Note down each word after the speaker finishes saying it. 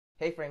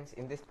Hey friends,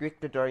 in this quick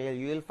tutorial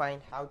you will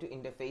find how to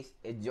interface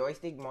a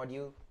joystick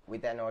module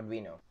with an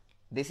Arduino.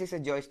 This is a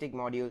joystick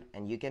module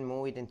and you can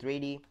move it in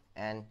 3D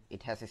and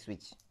it has a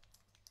switch.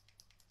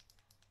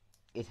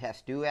 It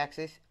has two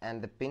axes and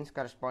the pins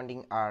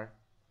corresponding are,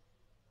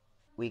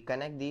 we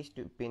connect these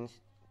two pins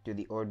to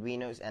the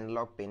Arduino's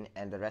analog pin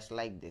and the rest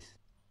like this.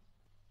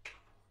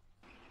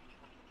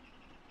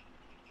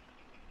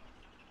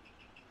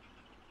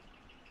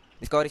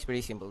 This code is pretty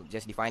simple,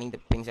 just defining the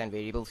pins and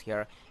variables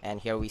here, and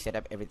here we set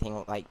up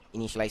everything like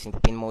initializing the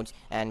pin modes,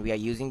 and we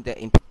are using the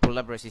input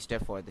pull-up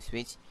resistor for the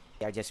switch.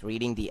 We are just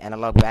reading the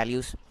analog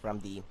values from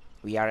the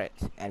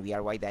VRS and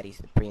VRY, that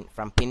is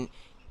from pin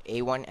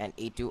A1 and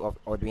A2 of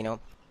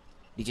Arduino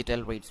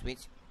digital read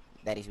switch,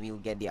 that is we will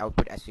get the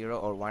output as 0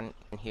 or 1,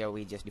 and here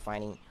we just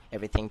defining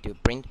everything to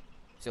print.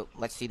 So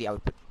let's see the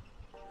output.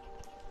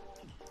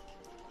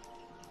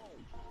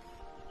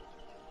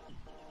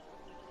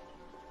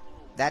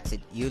 That's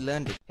it, you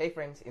learned it. Hey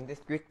friends, in this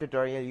quick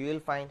tutorial you will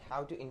find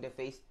how to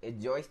interface a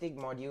joystick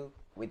module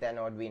with an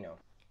Arduino.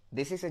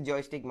 This is a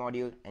joystick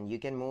module and you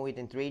can move it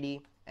in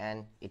 3D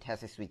and it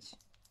has a switch.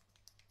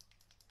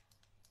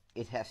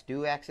 It has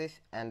two axes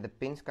and the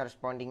pins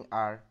corresponding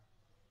are,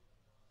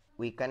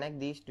 we connect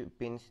these two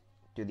pins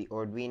to the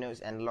Arduino's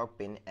analog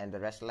pin and the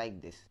rest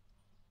like this.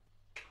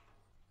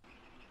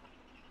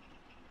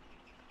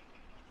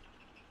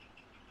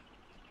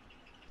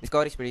 This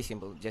code is pretty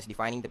simple, just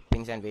defining the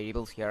pins and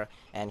variables here,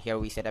 and here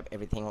we set up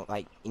everything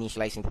like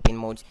initializing the pin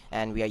modes,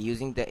 and we are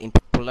using the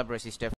input pull-up resistor